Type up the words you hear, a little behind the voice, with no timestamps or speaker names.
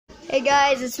Hey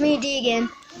guys, it's me, Deegan.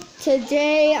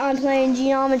 Today I'm playing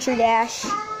Geometry Dash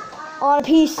on a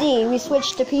PC. We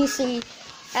switched to PC.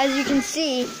 As you can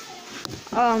see,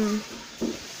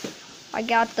 I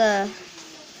got the,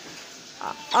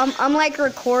 I'm like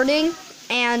recording,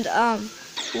 and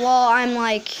while I'm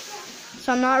like,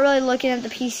 so I'm not really looking at the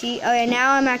PC. Okay,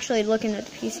 now I'm actually looking at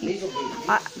the PC.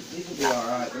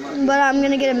 But I'm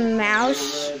gonna get a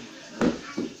mouse.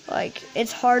 Like,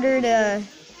 it's harder to.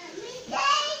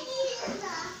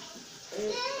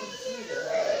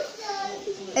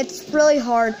 It's really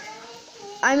hard.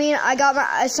 I mean,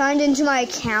 I signed into my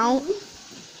account,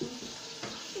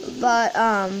 but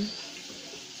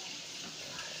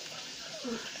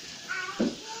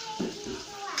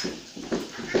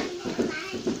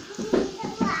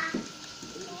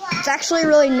it's actually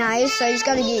really nice. I just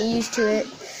gotta get used to it.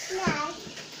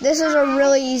 This is a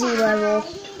really easy level.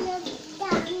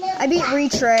 I beat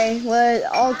Retray with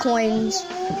all coins.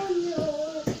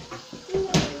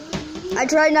 I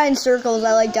tried 9 circles,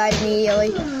 I like died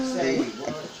immediately.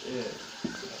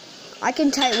 I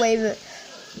can tight wave it.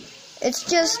 It's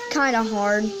just kind of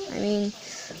hard. I mean,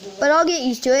 but I'll get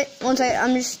used to it. Once I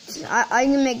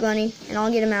can make money and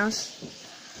I'll get a mouse.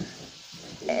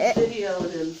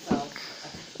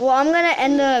 Well, I'm gonna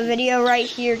end the video right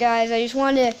here, guys. I just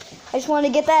wanted to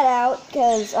get that out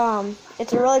because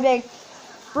it's a really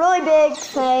big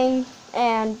thing,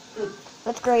 and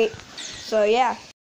that's great. So yeah.